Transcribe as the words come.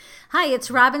Hi,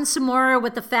 it's Robin Samora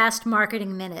with the Fast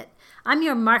Marketing Minute. I'm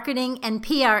your marketing and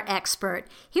PR expert,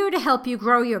 here to help you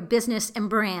grow your business and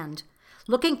brand.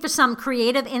 Looking for some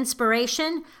creative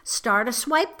inspiration? Start a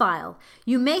swipe file.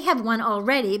 You may have one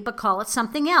already, but call it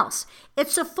something else.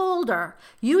 It's a folder,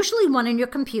 usually one on your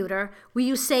computer, where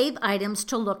you save items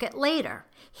to look at later.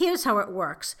 Here's how it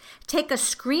works. Take a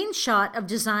screenshot of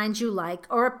designs you like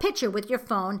or a picture with your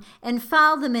phone and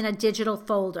file them in a digital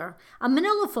folder. A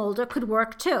manila folder could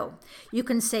work too. You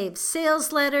can save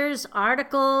sales letters,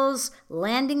 articles,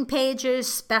 landing pages,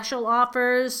 special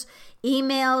offers,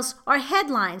 emails, or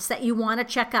headlines that you want to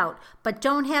check out but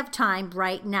don't have time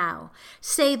right now.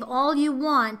 Save all you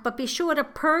want, but be sure to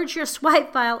purge your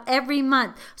swipe file every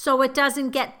month so it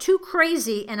doesn't get too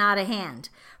crazy and out of hand.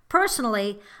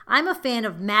 Personally, I'm a fan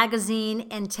of magazine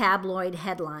and tabloid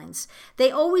headlines. They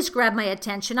always grab my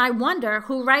attention. I wonder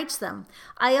who writes them.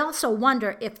 I also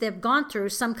wonder if they've gone through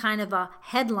some kind of a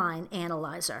headline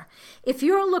analyzer. If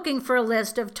you're looking for a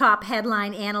list of top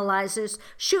headline analyzers,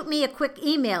 shoot me a quick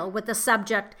email with the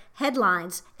subject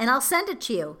headlines, and I'll send it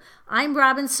to you. I'm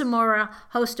Robin Samora,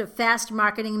 host of Fast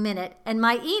Marketing Minute, and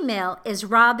my email is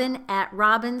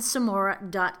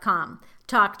robin@robinsamora.com.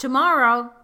 Talk tomorrow.